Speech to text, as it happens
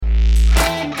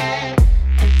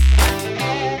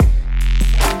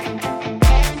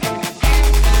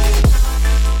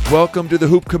Welcome to the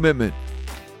Hoop Commitment.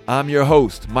 I'm your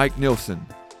host, Mike Nielsen.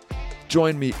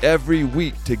 Join me every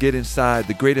week to get inside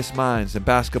the greatest minds in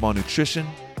basketball nutrition,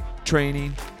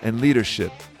 training, and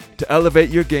leadership to elevate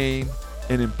your game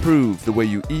and improve the way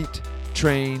you eat,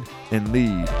 train, and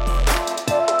lead.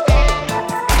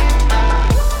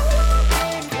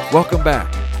 Welcome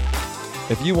back.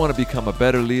 If you want to become a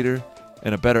better leader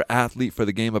and a better athlete for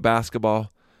the game of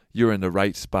basketball, you're in the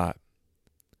right spot.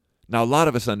 Now, a lot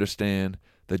of us understand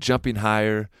that jumping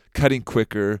higher, cutting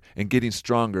quicker, and getting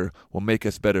stronger will make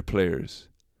us better players.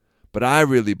 But I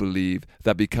really believe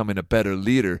that becoming a better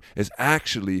leader is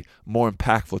actually more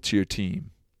impactful to your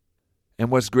team. And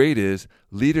what's great is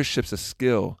leadership's a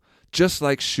skill, just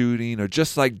like shooting or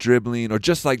just like dribbling or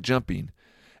just like jumping.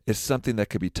 It's something that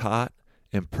could be taught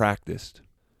and practiced.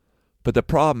 But the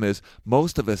problem is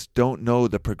most of us don't know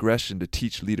the progression to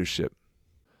teach leadership.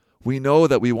 We know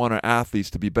that we want our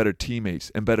athletes to be better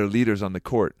teammates and better leaders on the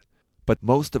court, but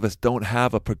most of us don't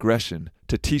have a progression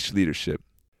to teach leadership.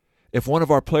 If one of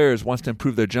our players wants to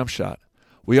improve their jump shot,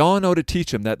 we all know to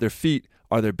teach them that their feet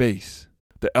are their base.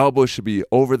 The elbows should be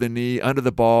over the knee, under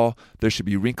the ball. There should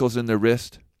be wrinkles in their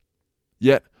wrist.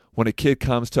 Yet, when a kid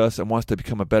comes to us and wants to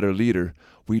become a better leader,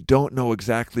 we don't know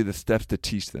exactly the steps to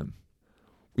teach them.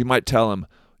 We might tell them,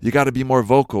 you got to be more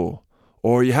vocal,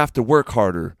 or you have to work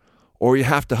harder, or you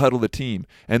have to huddle the team.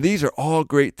 And these are all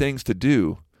great things to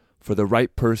do for the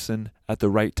right person at the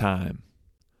right time.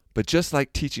 But just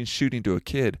like teaching shooting to a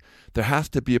kid, there has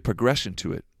to be a progression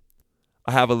to it.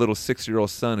 I have a little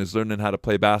 6-year-old son who's learning how to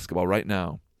play basketball right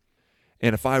now.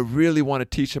 And if I really want to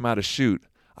teach him how to shoot,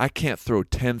 I can't throw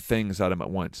 10 things at him at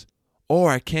once.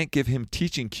 Or I can't give him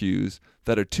teaching cues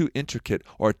that are too intricate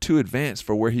or too advanced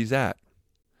for where he's at.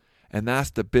 And that's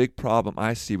the big problem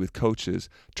I see with coaches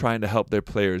trying to help their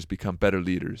players become better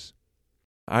leaders.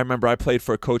 I remember I played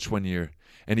for a coach one year,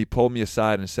 and he pulled me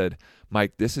aside and said,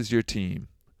 Mike, this is your team.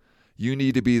 You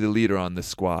need to be the leader on this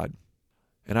squad.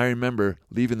 And I remember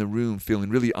leaving the room feeling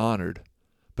really honored,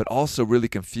 but also really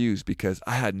confused because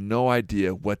I had no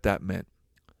idea what that meant.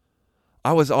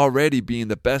 I was already being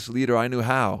the best leader I knew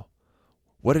how.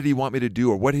 What did he want me to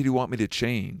do, or what did he want me to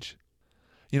change?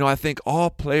 I think all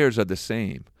players are the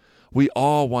same. We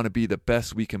all want to be the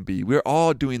best we can be. We're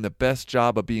all doing the best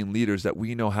job of being leaders that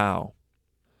we know how.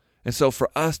 And so for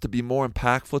us to be more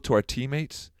impactful to our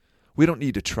teammates, we don't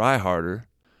need to try harder.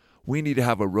 We need to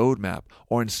have a roadmap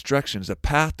or instructions, a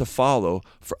path to follow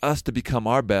for us to become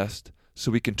our best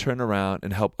so we can turn around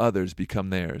and help others become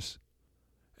theirs.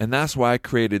 And that's why I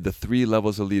created the 3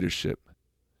 levels of leadership.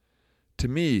 To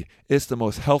me, it's the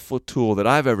most helpful tool that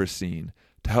I've ever seen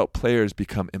to help players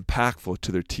become impactful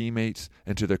to their teammates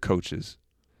and to their coaches.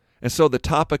 And so the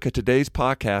topic of today's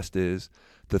podcast is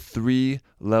the 3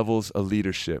 levels of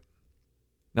leadership.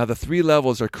 Now, the 3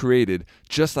 levels are created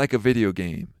just like a video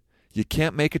game. You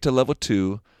can't make it to level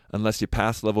 2 unless you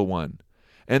pass level 1.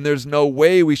 And there's no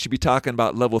way we should be talking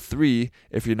about level 3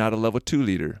 if you're not a level 2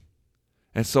 leader.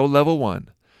 And so level 1,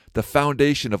 the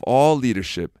foundation of all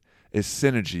leadership, is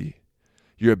synergy.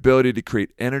 Your ability to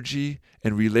create energy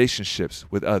and relationships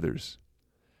with others.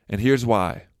 And here's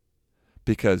why.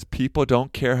 Because people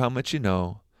don't care how much you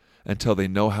know until they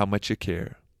know how much you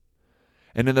care.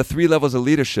 And in the 3 levels of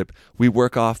leadership, we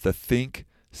work off the think,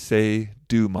 say,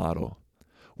 do model.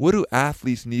 What do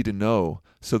athletes need to know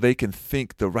so they can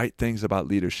think the right things about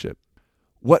leadership?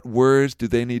 What words do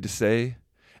they need to say?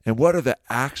 And what are the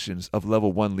actions of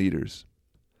level 1 leaders?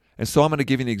 And so I'm going to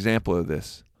give you an example of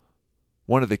this.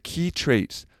 One of the key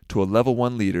traits to a level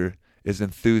 1 leader is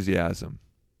enthusiasm.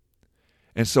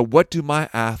 And so what do my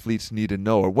athletes need to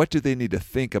know, or what do they need to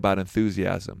think about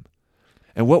enthusiasm?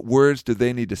 And what words do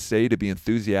they need to say to be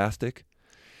enthusiastic?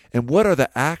 And what are the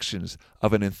actions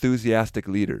of an enthusiastic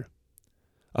leader?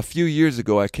 A few years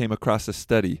ago, I came across a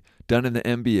study done in the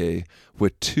NBA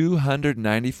with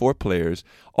 294 players,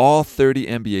 all 30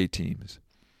 NBA teams.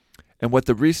 And what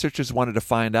the researchers wanted to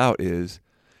find out is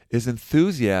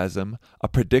enthusiasm a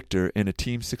predictor in a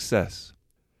team's success?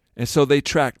 And so they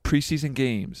tracked preseason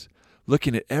games,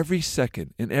 looking at every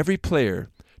second and every player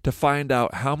to find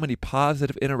out how many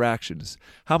positive interactions,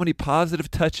 how many positive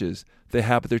touches they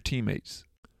have with their teammates.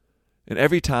 And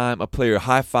every time a player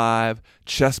high-fived,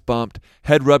 chest bumped,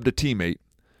 head rubbed a teammate,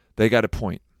 they got a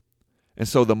point. And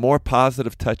so the more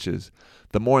positive touches,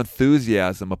 the more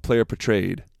enthusiasm a player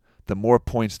portrayed, the more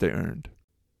points they earned.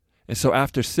 And so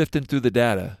after sifting through the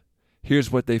data, here's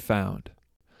what they found.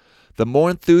 The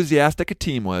more enthusiastic a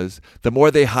team was, the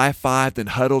more they high-fived and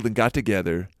huddled and got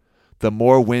together, the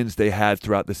more wins they had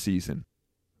throughout the season.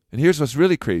 And here's what's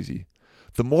really crazy.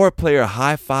 The more a player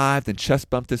high-fived and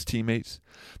chest-bumped his teammates,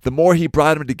 the more he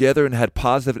brought them together and had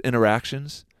positive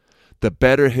interactions, the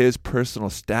better his personal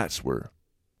stats were.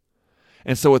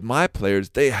 And so with my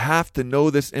players, they have to know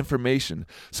this information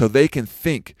so they can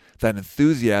think that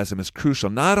enthusiasm is crucial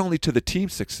not only to the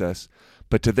team's success,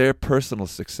 but to their personal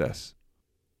success.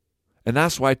 And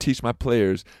that's why I teach my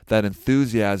players that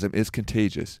enthusiasm is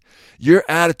contagious. Your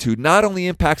attitude not only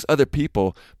impacts other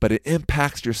people, but it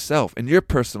impacts yourself and your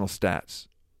personal stats.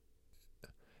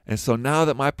 And so now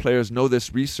that my players know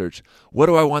this research, what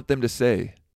do I want them to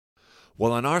say?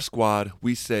 Well, on our squad,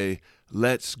 we say,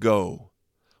 let's go.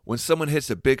 When someone hits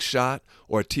a big shot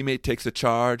or a teammate takes a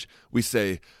charge, we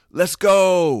say, let's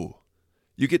go.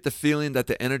 You get the feeling that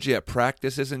the energy at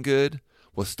practice isn't good?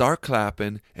 Well, start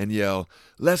clapping and yell,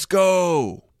 let's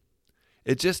go.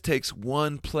 It just takes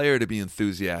one player to be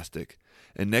enthusiastic.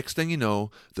 And next thing you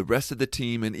know, the rest of the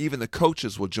team and even the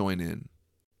coaches will join in.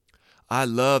 I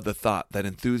love the thought that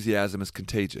enthusiasm is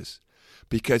contagious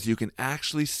because you can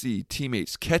actually see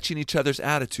teammates catching each other's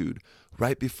attitude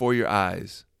right before your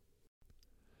eyes.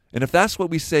 And if that's what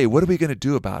we say, what are we going to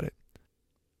do about it?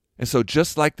 And so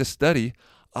just like the study,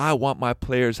 I want my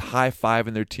players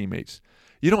high-fiving their teammates.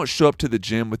 You don't show up to the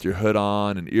gym with your hood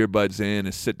on and earbuds in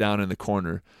and sit down in the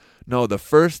corner. No, the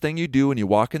first thing you do when you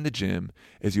walk in the gym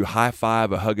is you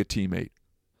high-five or hug a teammate.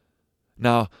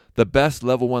 Now, the best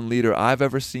level 1 leader I've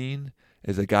ever seen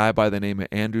is a guy by the name of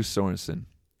Andrew Sorensen.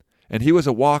 And he was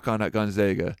a walk-on at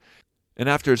Gonzaga. And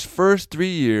after his first 3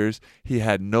 years, he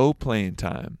had no playing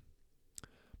time.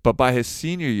 But by his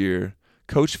senior year,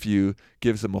 Coach Few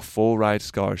gives him a full-ride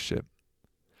scholarship.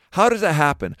 How does that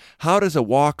happen? How does a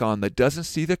walk-on that doesn't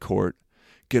see the court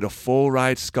get a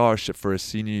full-ride scholarship for his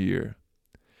senior year?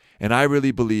 And I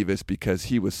really believe it's because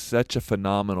he was such a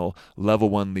phenomenal level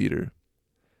 1 leader.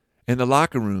 In the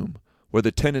locker room, where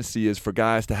the tendency is for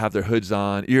guys to have their hoods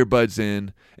on, earbuds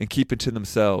in, and keep it to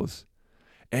themselves,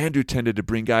 Andrew tended to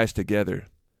bring guys together.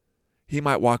 He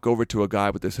might walk over to a guy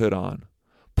with his hood on,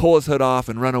 pull his hood off,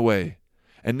 and run away.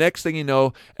 And next thing you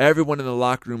know, everyone in the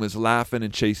locker room is laughing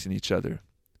and chasing each other.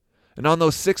 And on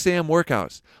those 6 a.m.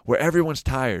 workouts where everyone's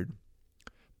tired,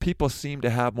 people seem to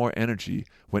have more energy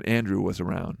when Andrew was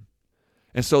around.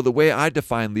 And so the way I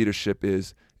define leadership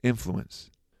is influence.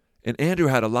 And Andrew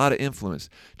had a lot of influence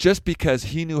just because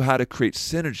he knew how to create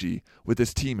synergy with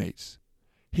his teammates.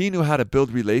 He knew how to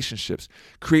build relationships,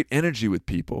 create energy with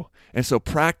people. And so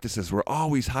practices were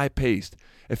always high-paced.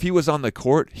 If he was on the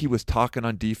court, he was talking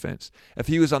on defense. If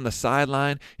he was on the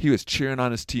sideline, he was cheering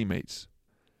on his teammates.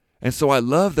 And so I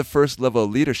love the first level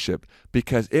of leadership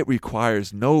because it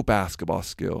requires no basketball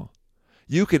skill.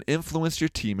 You can influence your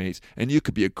teammates and you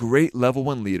could be a great level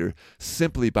 1 leader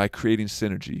simply by creating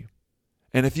synergy.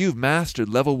 And if you've mastered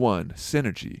level 1,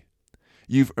 synergy,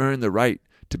 you've earned the right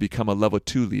to become a level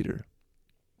 2 leader.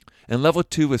 And level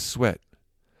 2 is sweat,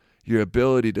 your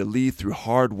ability to lead through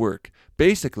hard work,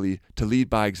 basically to lead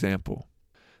by example.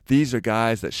 These are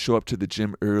guys that show up to the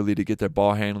gym early to get their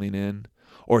ball handling in,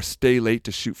 or stay late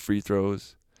to shoot free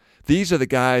throws. These are the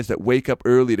guys that wake up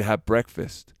early to have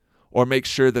breakfast, or make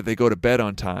sure that they go to bed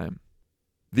on time.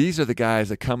 These are the guys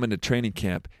that come into training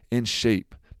camp in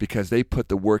shape because they put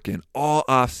the work in all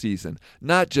off season,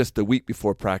 not just the week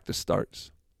before practice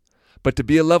starts. But to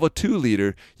be a level 2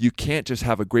 leader, you can't just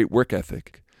have a great work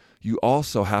ethic. You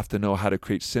also have to know how to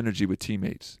create synergy with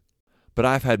teammates. But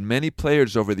I've had many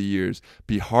players over the years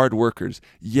be hard workers,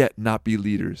 yet not be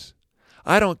leaders.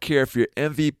 I don't care if you're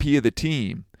MVP of the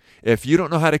team. If you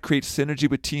don't know how to create synergy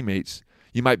with teammates,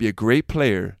 you might be a great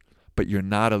player, but you're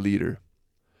not a leader.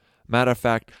 Matter of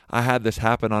fact, I had this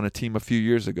happen on a team a few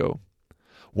years ago.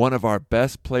 One of our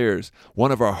best players,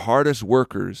 one of our hardest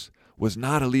workers, was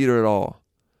not a leader at all.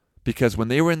 Because when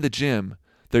they were in the gym,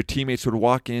 their teammates would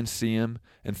walk in, see him,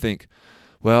 and think,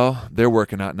 well, they're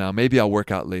working out now. Maybe I'll work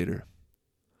out later.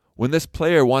 When this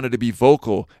player wanted to be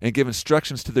vocal and give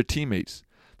instructions to their teammates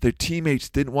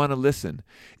didn't want to listen.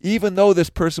 Even though this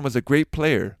person was a great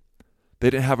player, they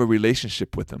didn't have a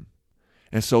relationship with him.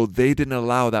 And so they didn't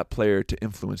allow that player to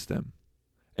influence them.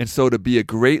 And so to be a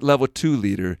great level 2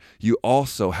 leader, you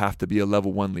also have to be a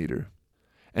level 1 leader.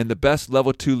 And the best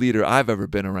level 2 leader I've ever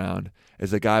been around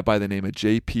is a guy by the name of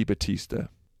J.P. Batista.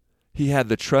 He had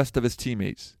the trust of his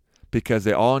teammates because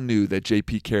they all knew that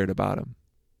J.P. cared about him.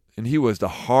 And he was the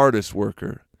hardest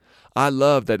worker. I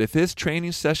love that if his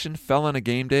training session fell on a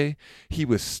game day, he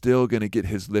was still going to get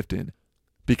his lift in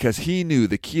because he knew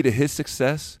the key to his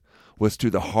success was through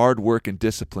the hard work and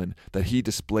discipline that he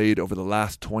displayed over the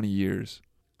last 20 years.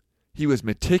 He was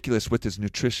meticulous with his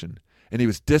nutrition, and he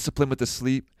was disciplined with his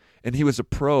sleep, and he was a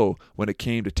pro when it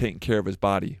came to taking care of his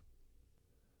body.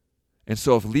 And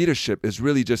so if leadership is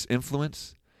really just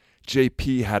influence,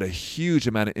 JP had a huge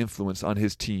amount of influence on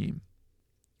his team.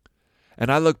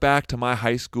 And I look back to my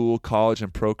high school, college,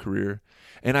 and pro career,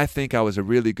 and I think I was a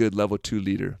really good level 2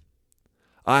 leader.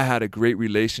 I had a great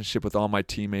relationship with all my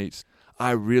teammates.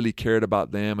 I really cared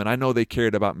about them, and I know they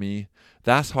cared about me.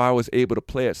 That's how I was able to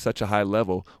play at such a high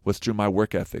level, was through my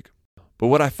work ethic. But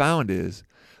what I found is,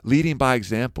 leading by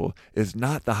example is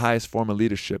not the highest form of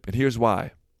leadership, and here's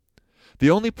why. The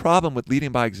only problem with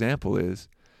leading by example is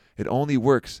it only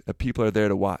works if people are there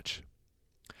to watch.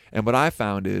 And what I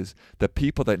found is the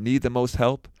people that need the most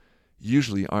help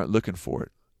usually aren't looking for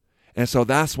it. And so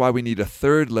that's why we need a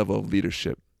third level of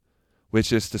leadership,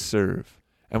 which is to serve.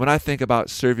 And when I think about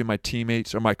serving my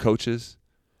teammates or my coaches,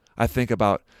 I think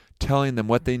about telling them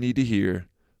what they need to hear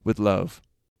with love.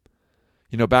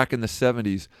 You know, back in the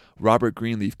 70s, Robert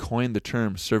Greenleaf coined the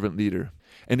term servant leader.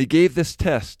 And he gave this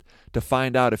test to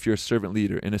find out if you're a servant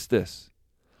leader. And it's this: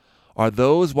 are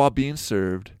those while being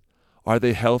served, are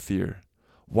they healthier,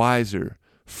 wiser,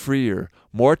 freer,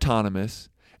 more autonomous,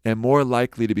 and more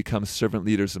likely to become servant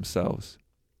leaders themselves?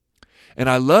 And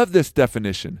I love this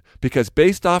definition because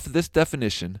based off of this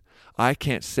definition, I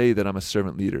can't say that I'm a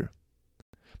servant leader.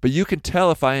 But you can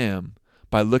tell if I am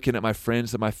by looking at my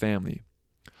friends and my family.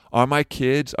 Are my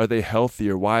kids, are they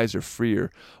healthier, wiser,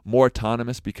 freer, more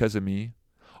autonomous because of me?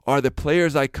 Are the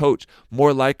players I coach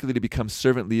more likely to become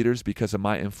servant leaders because of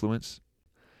my influence?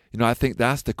 You know, I think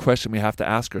that's the question we have to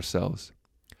ask ourselves.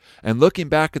 And looking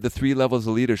back at the 3 levels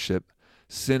of leadership,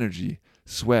 synergy,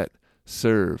 sweat,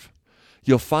 serve,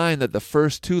 you'll find that the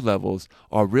first 2 levels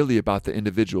are really about the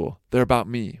individual. They're about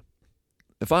me.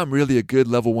 If I'm really a good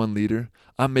level 1 leader,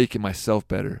 I'm making myself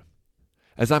better.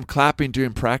 As I'm clapping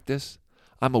during practice,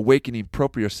 I'm awakening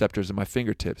proprioceptors in my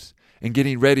fingertips and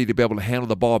getting ready to be able to handle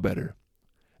the ball better.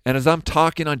 And as I'm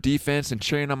talking on defense and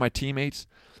cheering on my teammates,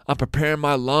 I'm preparing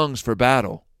my lungs for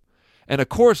battle. And of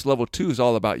course, level 2 is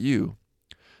all about you.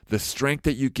 The strength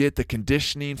that you get, the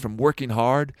conditioning from working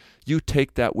hard, you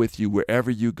take that with you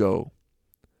wherever you go.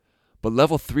 But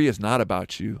level 3 is not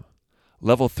about you.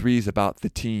 Level 3 is about the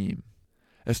team.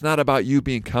 It's not about you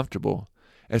being comfortable.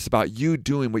 It's about you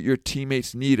doing what your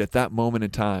teammates need at that moment in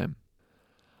time.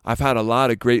 I've had a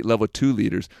lot of great level 2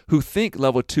 leaders who think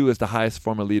level 2 is the highest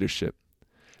form of leadership.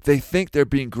 They think they're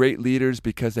being great leaders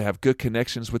because they have good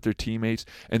connections with their teammates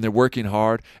and they're working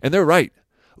hard. And they're right.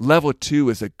 Level 2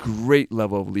 is a great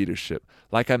level of leadership.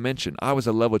 Like I mentioned, I was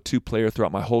a level 2 player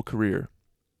throughout my whole career.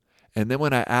 And then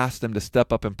when I ask them to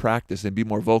step up and practice and be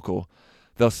more vocal,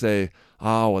 they'll say,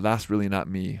 oh, well, that's really not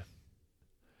me.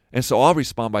 And so I'll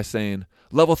respond by saying,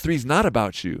 level 3 is not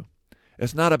about you.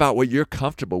 It's not about what you're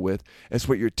comfortable with. It's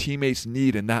what your teammates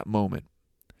need in that moment.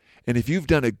 And if you've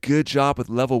done a good job with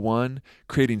level 1,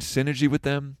 creating synergy with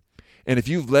them, and if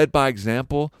you've led by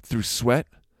example through sweat,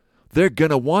 they're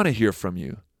going to want to hear from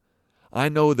you. I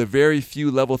know the very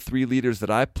few level 3 leaders that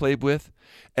I played with,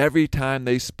 every time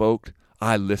they spoke,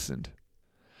 I listened.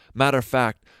 Matter of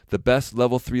fact, the best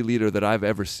level 3 leader that I've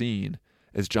ever seen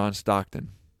is John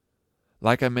Stockton.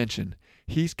 Like I mentioned,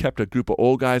 he's kept a group of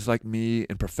old guys like me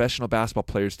and professional basketball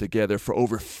players together for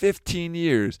over 15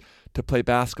 years to play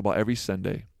basketball every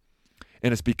Sunday.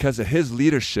 And it's because of his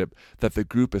leadership that the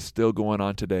group is still going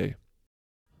on today.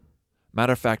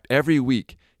 Matter of fact, every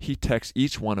week he texts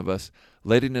each one of us,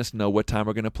 letting us know what time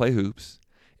we're going to play hoops.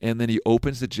 And then he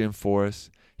opens the gym for us.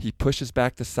 He pushes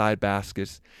back the side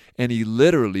baskets, and he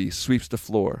literally sweeps the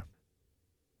floor.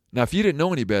 Now, if you didn't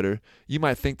know any better, you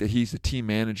might think that he's a team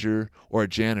manager or a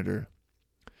janitor.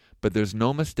 But there's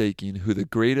no mistaking who the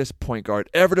greatest point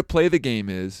guard ever to play the game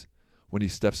is when he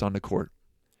steps on the court.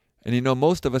 And you know,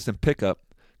 most of us in pickup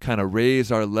kind of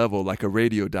raise our level like a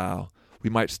radio dial. We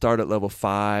might start at level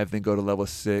 5, then go to level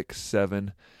 6,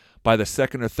 7. By the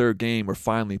second or third game, we're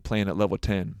finally playing at level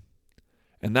 10.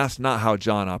 And that's not how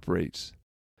John operates.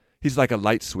 He's like a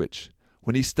light switch.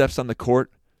 When he steps on the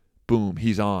court, boom,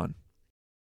 he's on.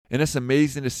 And it's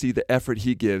amazing to see the effort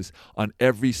he gives on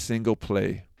every single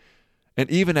play.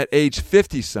 And even at age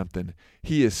 50-something,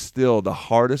 he is still the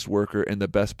hardest worker and the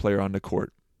best player on the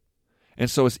court. And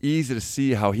so it's easy to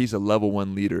see how he's a level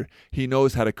 1 leader. He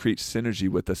knows how to create synergy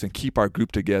with us and keep our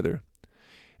group together.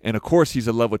 And of course, he's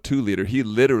a level 2 leader. He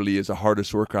literally is the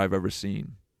hardest worker I've ever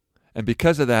seen. And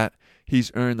because of that,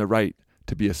 he's earned the right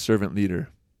to be a servant leader.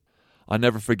 I'll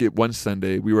never forget one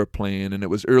Sunday we were playing, and it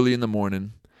was early in the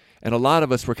morning, and a lot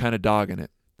of us were kind of dogging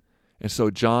it. And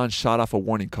so John shot off a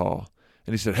warning call,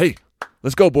 and he said, hey,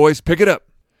 let's go, boys, pick it up.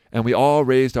 And we all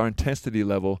raised our intensity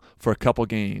level for a couple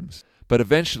games. But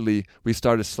eventually, we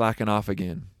started slacking off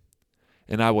again.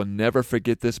 And I will never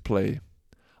forget this play.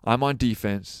 I'm on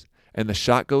defense, and the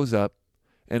shot goes up,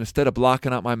 and instead of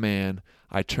blocking out my man,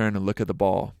 I turn and look at the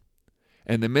ball.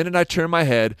 And the minute I turn my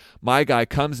head, my guy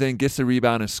comes in, gets the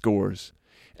rebound, and scores.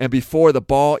 And before the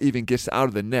ball even gets out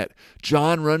of the net,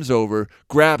 John runs over,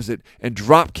 grabs it, and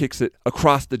drop kicks it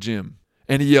across the gym.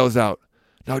 And he yells out,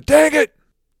 "Now dang it,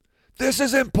 this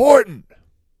is important."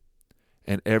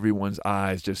 And everyone's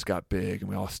eyes just got big, and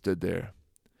we all stood there.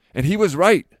 And he was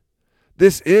right.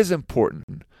 This is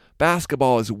important.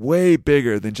 Basketball is way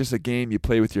bigger than just a game you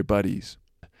play with your buddies.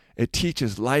 It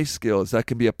teaches life skills that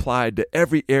can be applied to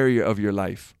every area of your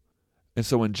life. And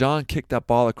so when John kicked that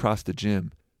ball across the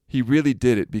gym, he really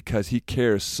did it because he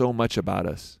cares so much about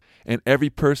us. And every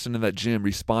person in that gym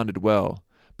responded well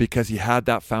because he had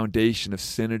that foundation of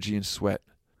synergy and sweat.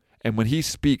 And when he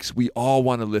speaks, we all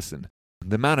want to listen.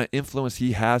 The amount of influence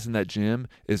he has in that gym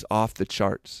is off the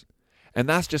charts. And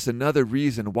that's just another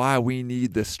reason why we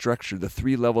need this structure, the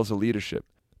 3 levels of leadership.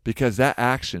 Because that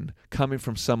action coming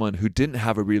from someone who didn't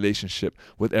have a relationship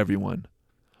with everyone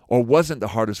or wasn't the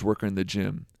hardest worker in the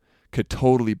gym could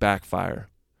totally backfire.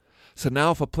 So now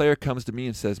if a player comes to me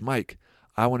and says, "Mike,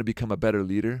 I want to become a better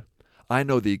leader," I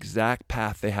know the exact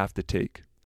path they have to take.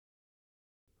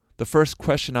 The first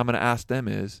question I'm going to ask them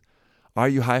is, are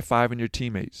you high-fiving your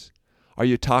teammates? Are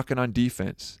you talking on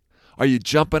defense? Are you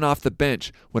jumping off the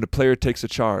bench when a player takes a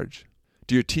charge?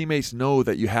 Do your teammates know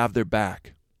that you have their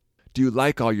back? Do you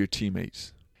like all your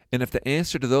teammates? And if the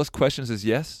answer to those questions is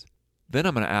yes, then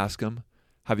I'm going to ask them,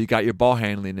 have you got your ball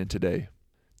handling in today?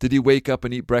 Did you wake up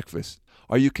and eat breakfast?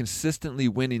 Are you consistently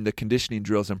winning the conditioning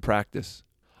drills in practice?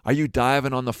 Are you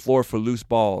diving on the floor for loose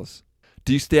balls?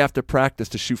 Do you stay after practice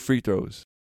to shoot free throws?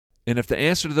 And if the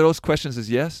answer to those questions is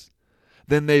yes,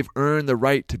 then they've earned the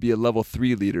right to be a level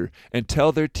 3 leader and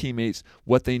tell their teammates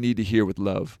what they need to hear with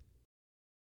love.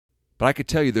 But I could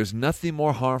tell you there's nothing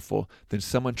more harmful than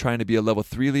someone trying to be a level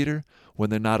 3 leader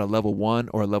when they're not a level 1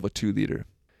 or a level 2 leader.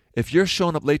 If you're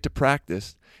showing up late to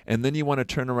practice and then you want to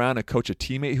turn around and coach a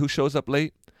teammate who shows up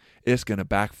late, it's going to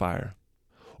backfire.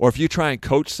 Or if you try and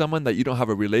coach someone that you don't have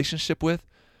a relationship with,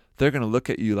 they're going to look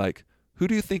at you like, who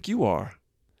do you think you are?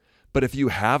 But if you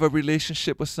have a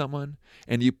relationship with someone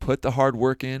and you put the hard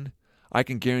work in, I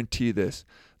can guarantee this,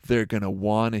 they're going to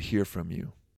want to hear from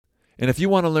you. And if you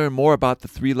want to learn more about the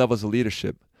 3 levels of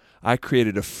leadership, I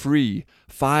created a free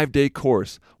 5-day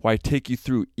course where I take you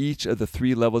through each of the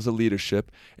 3 levels of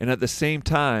leadership, and at the same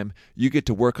time, you get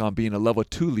to work on being a level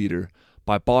 2 leader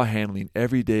by ball handling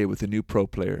every day with a new pro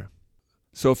player.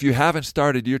 So if you haven't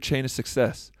started your chain of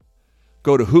success,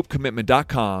 go to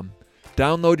hoopcommitment.com,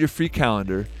 download your free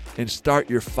calendar, and start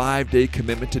your 5-day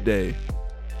commitment today.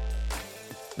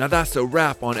 Now that's a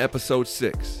wrap on episode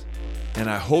 6, and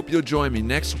I hope you'll join me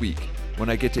next week when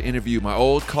I get to interview my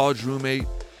old college roommate,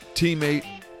 teammate,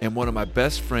 and one of my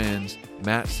best friends,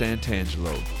 Matt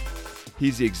Santangelo.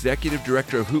 He's the executive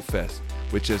director of HoopFest,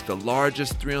 which is the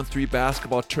largest 3-on-3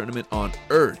 basketball tournament on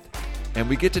earth, and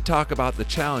we get to talk about the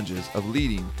challenges of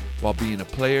leading while being a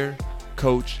player,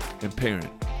 coach, and parent.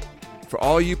 For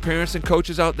all you parents and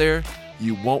coaches out there,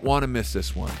 you won't want to miss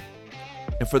this one.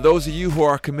 And for those of you who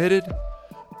are committed,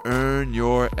 earn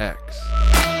your X.